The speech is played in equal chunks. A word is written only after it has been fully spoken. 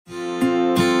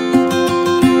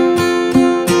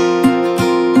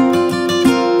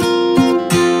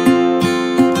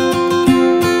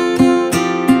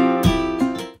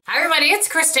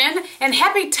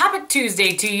happy Topic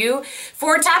Tuesday to you.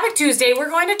 For Topic Tuesday, we're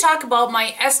going to talk about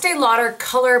my Estee Lauder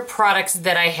color products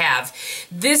that I have.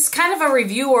 This kind of a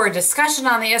review or a discussion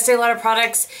on the Estee Lauder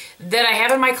products that I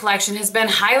have in my collection has been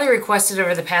highly requested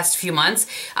over the past few months.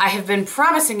 I have been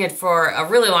promising it for a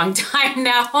really long time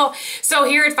now, so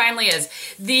here it finally is.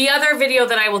 The other video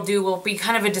that I will do will be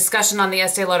kind of a discussion on the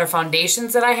Estee Lauder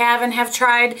foundations that I have and have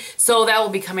tried, so that will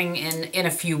be coming in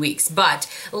a few weeks. But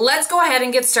let's go ahead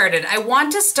and get started. I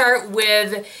want to start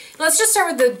with, let's just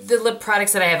start with the lip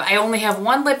products that I have. I only have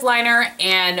one lip liner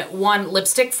and one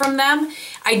lipstick from them.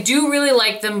 I do really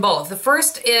like them both. The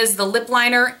first is the lip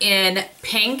liner in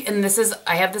pink, and this is,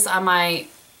 I have this on my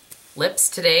lips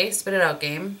today. Spit it out,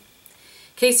 game. In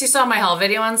case you saw my haul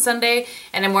video on Sunday,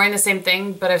 and I'm wearing the same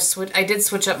thing, but I did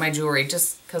switch up my jewelry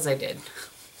just because I did.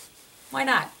 Why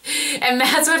not? And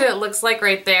that's what it looks like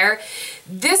right there.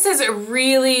 This is a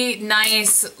really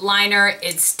nice liner.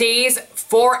 It stays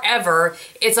forever.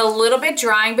 It's a little bit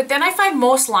drying, but then I find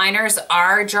most liners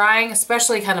are drying,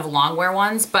 especially kind of longwear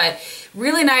ones, but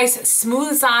really nice,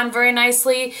 smooths on very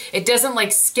nicely. It doesn't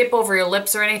like skip over your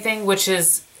lips or anything, which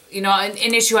is, you know,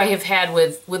 an issue I have had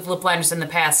with lip liners in the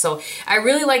past. So I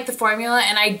really like the formula,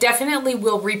 and I definitely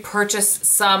will repurchase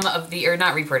some of the, or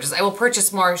not repurchase, I will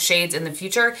purchase more shades in the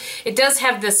future. It does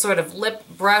have this sort of lip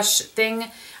brush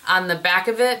thing on the back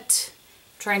of it.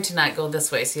 I'm trying to not go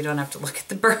this way so you don't have to look at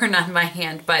the burn on my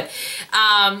hand. But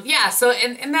yeah, so,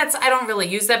 and that's, I don't really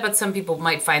use that, but some people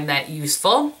might find that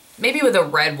useful. Maybe with a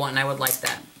red one, I would like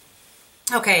that.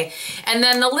 Okay, and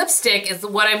then the lipstick is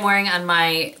what I'm wearing on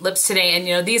my lips today, and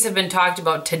you know, these have been talked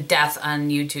about to death on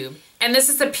YouTube. And this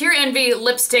is the Pure Envy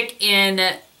lipstick in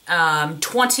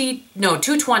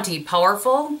 220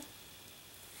 Powerful.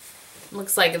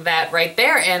 Looks like that right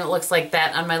there, and it looks like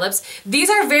that on my lips. These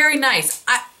are very nice.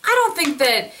 I don't think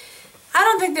that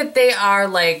they are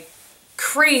like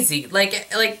crazy, like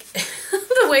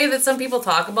the way that some people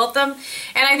talk about them,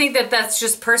 and I think that that's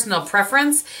just personal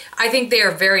preference. I think they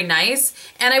are very nice,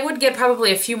 and I would get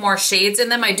probably a few more shades in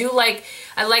them. I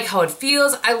like how it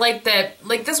feels. I like that,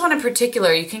 like this one in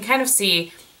particular, you can kind of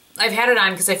see, I've had it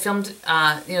on because I filmed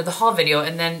you know, the haul video,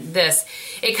 and then this,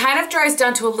 it kind of dries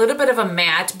down to a little bit of a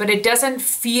matte, but it doesn't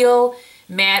feel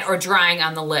matte or drying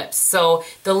on the lips. So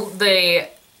the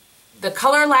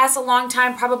color lasts a long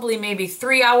time, probably maybe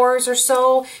 3 hours or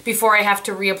so before I have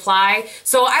to reapply.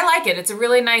 So I like it. It's a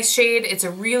really nice shade. It's a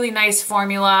really nice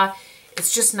formula.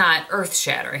 It's just not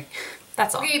earth-shattering.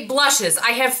 That's all. Okay, blushes.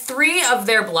 I have 3 of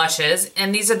their blushes,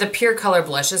 and these are the Pure Color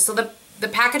blushes. So the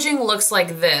packaging looks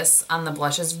like this on the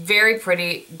blushes. Very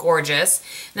pretty, gorgeous.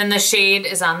 Then the shade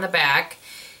is on the back.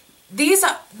 These,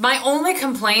 my only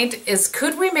complaint is,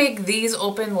 could we make these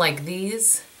open like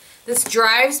these? This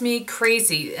drives me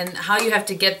crazy, and how you have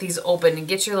to get these open and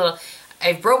get your little,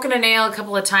 I've broken a nail a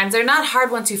couple of times. They're not hard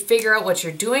once you figure out what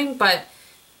you're doing, but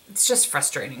it's just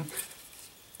frustrating.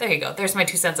 There you go. There's my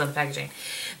 2 cents on the packaging.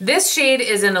 This shade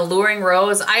is an Alluring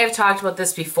Rose. I have talked about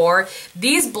this before.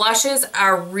 These blushes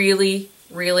are really,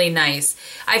 really nice.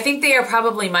 I think they are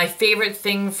probably my favorite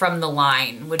thing from the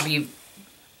line. Would be,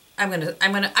 I'm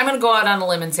gonna go out on a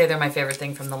limb and say they're my favorite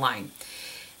thing from the line.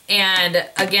 And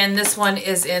again, this one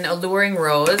is in Alluring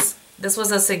Rose. This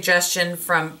was a suggestion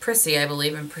from Prissy, I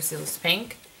believe, and Prissy was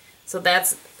pink. So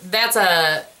that's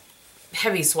a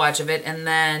heavy swatch of it, and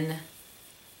then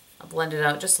I'll blend it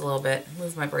out just a little bit.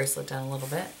 Move my bracelet down a little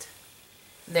bit.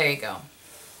 There you go.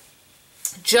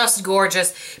 Just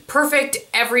gorgeous. Perfect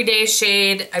everyday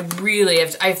shade.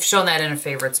 I've shown that in a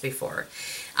favorites before.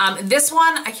 This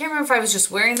one, I can't remember if I was just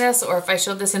wearing this or if I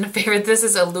showed this in a favorite. This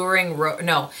is Alluring Rose.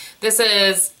 No, this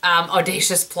is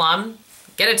Audacious Plum.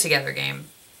 Get it together, game.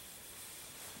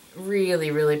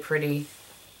 Really, really pretty.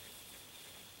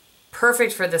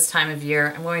 Perfect for this time of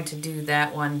year. I'm going to do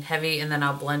that one heavy, and then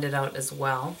I'll blend it out as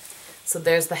well. So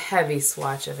there's the heavy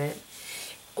swatch of it.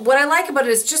 What I like about it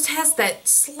is it just has that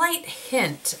slight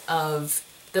hint of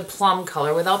the plum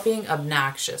color without being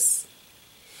obnoxious.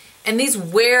 And these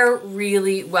wear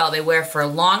really well. They wear for a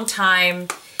long time,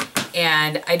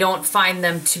 and I don't find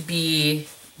them to be,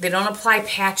 they don't apply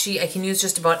patchy. I can use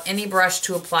just about any brush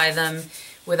to apply them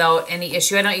without any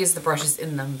issue. I don't use the brushes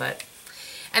in them, but.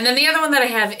 And then the other one that I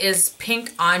have is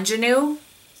Pink Ingenue.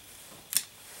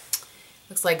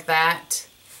 Looks like that.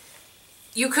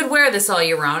 You could wear this all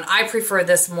year round. I prefer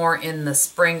this more in the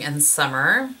spring and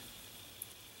summer.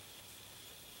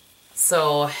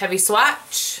 So heavy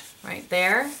swatch right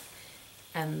there.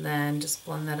 And then just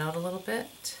blend that out a little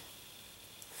bit.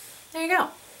 There you go.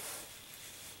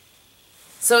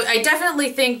 So I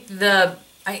definitely think I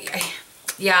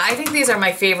think these are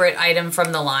my favorite item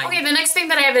from the line. Okay, the next thing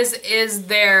that I have is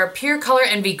their Pure Color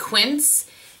Envy Quince.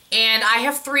 And I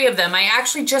have 3 of them. I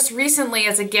actually just recently,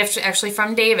 as a gift actually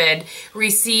from David,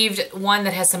 received one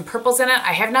that has some purples in it.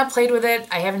 I have not played with it.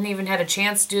 I haven't even had a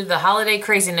chance due to the holiday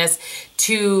craziness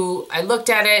I looked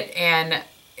at it and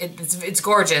it's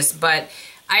gorgeous, but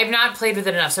I have not played with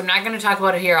it enough. So I'm not going to talk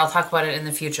about it here. I'll talk about it in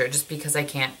the future just because I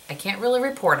can't really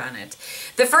report on it.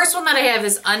 The first one that I have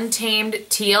is Untamed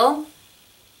Teal.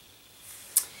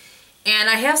 And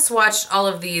I have swatched all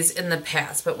of these in the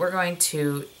past, but we're going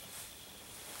to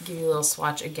give you a little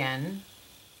swatch again.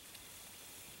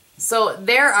 So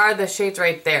there are the shades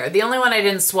right there. The only one I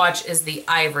didn't swatch is the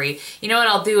Ivory. You know what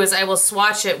I'll do is I will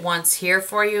swatch it once here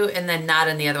for you and then not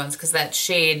in the other ones because that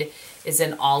shade is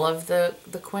in all of the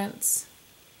quints.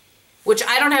 Which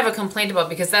I don't have a complaint about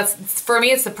because that's, for me,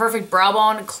 it's the perfect brow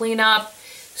bone, clean up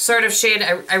sort of shade.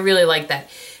 I really like that.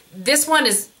 This one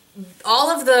is, all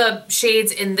of the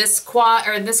shades in this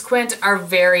quint are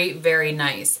very, very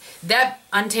nice. That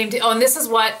Untamed, oh, and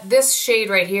this shade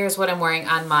right here is what I'm wearing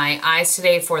on my eyes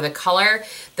today for the color.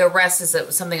 The rest is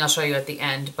something I'll show you at the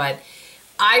end, but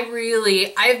I've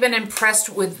been impressed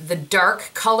with the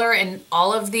dark color in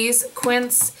all of these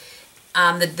quints.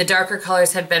 The darker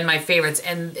colors have been my favorites,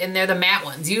 and they're the matte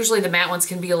ones. Usually the matte ones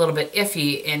can be a little bit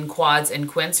iffy in quads and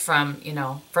quints from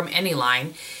any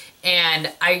line.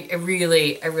 And I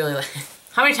really like.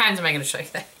 How many times am I going to show you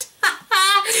that?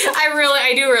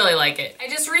 I do really like it. I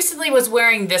just recently was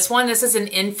wearing this one. This is an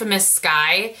Infamous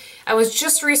Sky. I was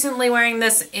just recently wearing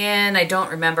this in, I don't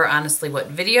remember honestly what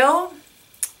video.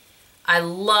 I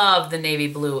love the navy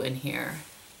blue in here.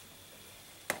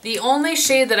 The only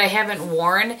shade that I haven't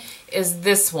worn is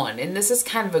this one, and this is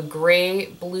kind of a gray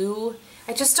blue.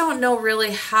 I just don't know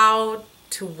really how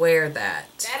to wear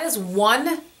that. That is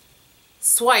one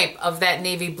swipe of that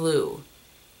navy blue.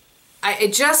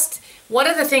 One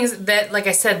of the things that, like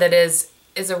I said, that is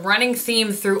a running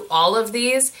theme through all of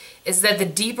these is that the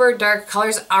deeper dark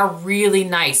colors are really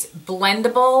nice,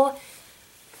 blendable.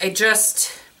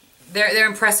 They're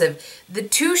impressive. The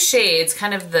 2 shades,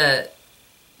 kind of the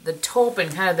taupe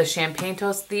and kind of the champagne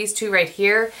toast, these 2 right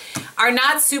here are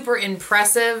not super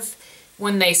impressive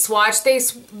when they swatch.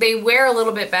 They wear a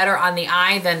little bit better on the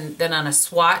eye than on a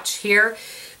swatch here,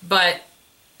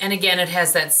 and again, it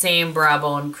has that same brow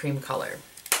bone cream color.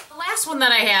 The last one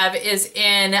that I have is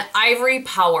in Ivory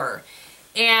Power.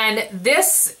 And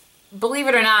this, believe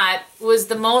it or not, was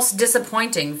the most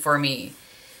disappointing for me.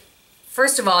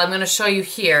 First of all, I'm going to show you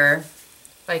here,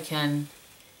 if I can.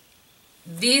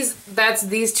 That's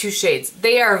these 2 shades.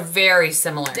 They are very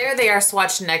similar. There they are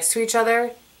swatched next to each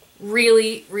other.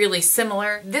 Really, really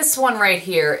similar. This one right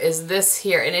here is this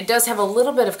here, and it does have a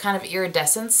little bit of kind of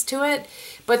iridescence to it,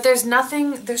 but there's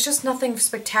just nothing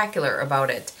spectacular about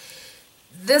it.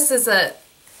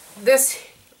 This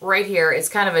right here is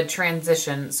kind of a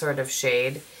transition sort of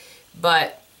shade,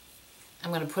 but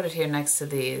I'm going to put it here next to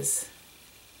these.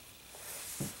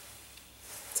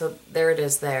 So there it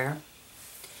is there.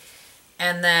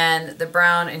 And then the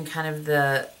brown and kind of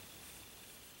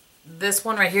this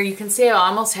one right here, you can see I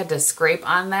almost had to scrape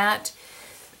on that.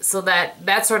 So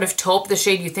that sort of taupe, the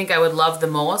shade you think I would love the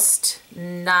most,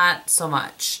 not so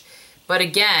much. But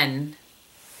again,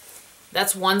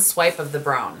 that's one swipe of the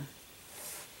brown.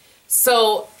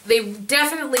 So they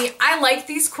definitely, I like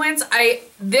these quints.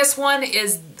 This one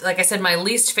is, like I said, my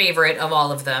least favorite of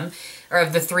all of them, or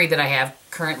of the 3 that I have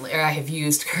currently, or I have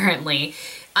used currently.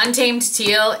 Untamed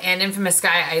Teal and Infamous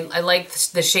Sky, I like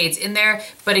the shades in there,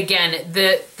 but again,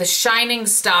 the shining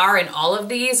star in all of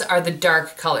these are the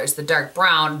dark colors, the dark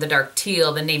brown, the dark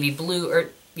teal, the navy blue, or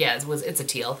yeah, it's a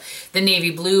teal. The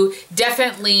navy blue,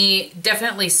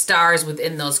 definitely stars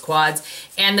within those quads.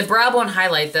 And the brow bone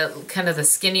highlight, the kind of the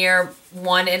skinnier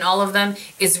one in all of them,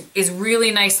 is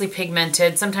really nicely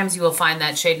pigmented. Sometimes you will find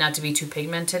that shade not to be too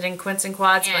pigmented in quints and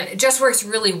quads, and it just works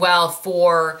really well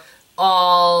for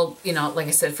all, like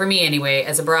I said, for me anyway,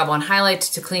 as a brow bone highlight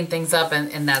to clean things up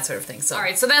and that sort of thing. So, all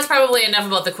right, so that's probably enough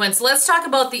about the quints. Let's talk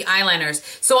about the eyeliners.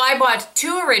 So I bought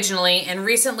 2 originally and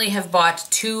recently have bought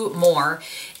 2 more.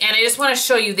 And I just want to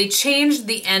show you, they changed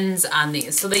the ends on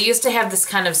these. So they used to have this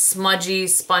kind of smudgy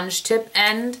sponge tip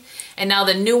end, and now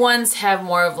the new ones have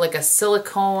more of like a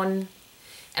silicone.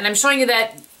 And I'm showing you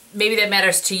that, maybe that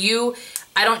matters to you.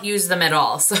 I don't use them at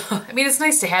all. So, I mean, it's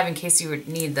nice to have in case you would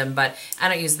need them, but I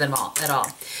don't use them at all.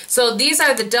 So these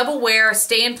are the Double Wear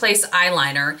Stay in Place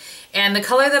eyeliner. And the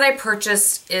color that I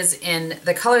purchased is in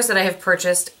the colors that I have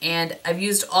purchased, and I've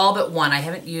used all but one. I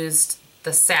haven't used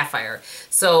the sapphire.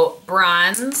 So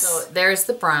bronze, so there's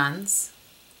the bronze.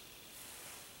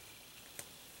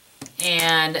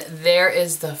 And there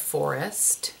is the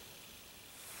forest.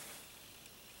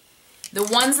 The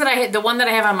one that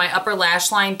I have on my upper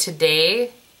lash line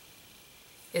today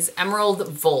is Emerald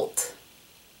Volt.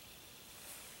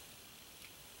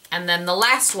 And then the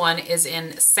last one is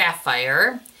in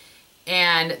Sapphire.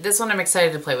 And this one I'm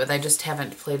excited to play with. I just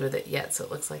haven't played with it yet, so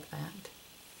it looks like that.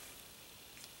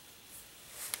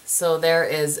 So there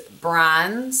is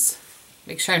Bronze.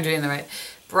 Make sure I'm doing the right.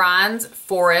 Bronze,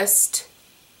 Forest,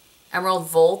 Emerald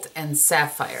Volt, and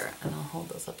Sapphire. And I'll hold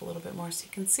those up a little bit more so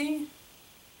you can see.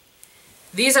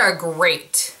 These are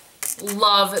great.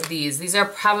 Love these. These are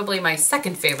probably my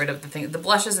second favorite of the things. The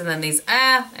blushes and then these,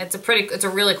 it's a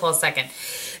really close second.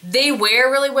 They wear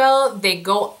really well. They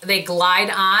glide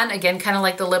on, again, kind of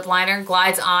like the lip liner,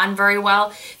 glides on very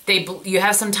well. You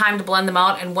have some time to blend them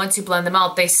out, and once you blend them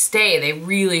out, they stay. They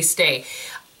really stay.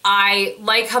 I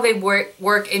like how they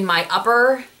work in my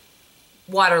upper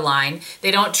waterline.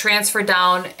 They don't transfer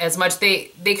down as much.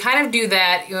 They kind of do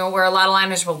that, you know, where a lot of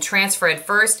liners will transfer at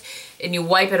first, and you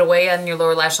wipe it away on your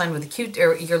lower lash line with a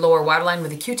or your lower waterline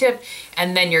with a Q-tip,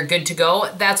 and then you're good to go.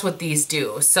 That's what these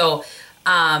do. So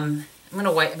I'm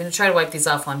gonna try to wipe these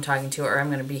off while I'm talking to her, or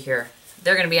I'm gonna be here.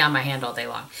 They're gonna be on my hand all day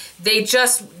long. They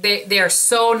are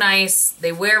so nice.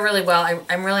 They wear really well.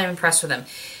 I'm really impressed with them.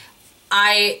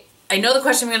 I know the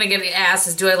question I'm going to get asked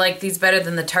is, do I like these better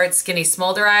than the Tarte Skinny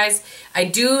Smolder Eyes? I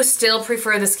do still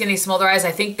prefer the Skinny Smolder Eyes.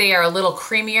 I think they are a little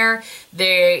creamier.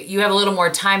 You have a little more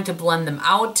time to blend them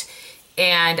out,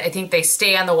 and I think they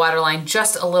stay on the waterline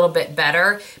just a little bit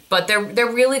better, but they're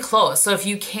really close. So if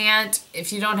you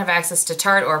don't have access to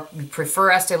Tarte, or you prefer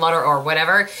Estee Lauder or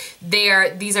whatever,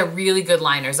 these are really good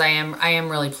liners. I am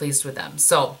really pleased with them.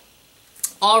 So,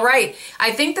 all right,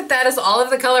 I think that is all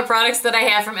of the color products that I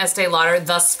have from Estee Lauder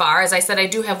thus far. As I said, I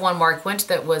do have one more Quint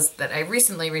that I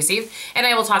recently received, and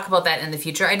I will talk about that in the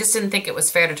future. I just didn't think it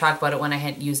was fair to talk about it when I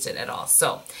hadn't used it at all.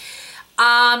 So,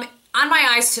 on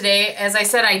my eyes today, as I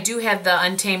said, I do have the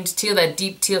Untamed Teal, that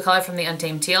deep teal color from the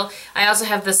Untamed Teal. I also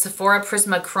have the Sephora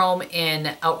Prisma Chrome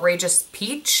in Outrageous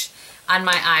Peach on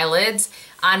my eyelids.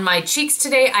 On my cheeks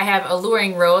today, I have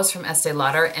Alluring Rose from Estee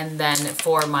Lauder, and then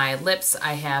for my lips,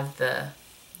 I have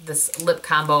this lip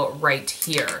combo right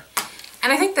here.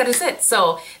 And I think that is it.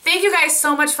 So thank you guys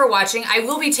so much for watching. I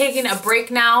will be taking a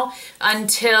break now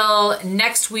until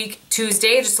next week,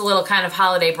 Tuesday, just a little kind of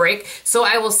holiday break. So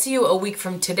I will see you a week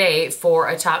from today for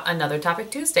another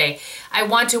Topic Tuesday. I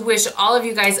want to wish all of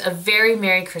you guys a very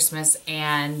Merry Christmas,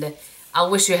 and I'll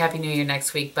wish you a Happy New Year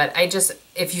next week. But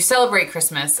if you celebrate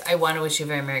Christmas, I want to wish you a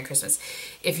very Merry Christmas.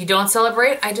 If you don't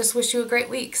celebrate, I just wish you a great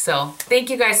week. So thank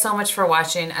you guys so much for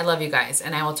watching. I love you guys,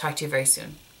 and I will talk to you very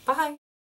soon. Bye.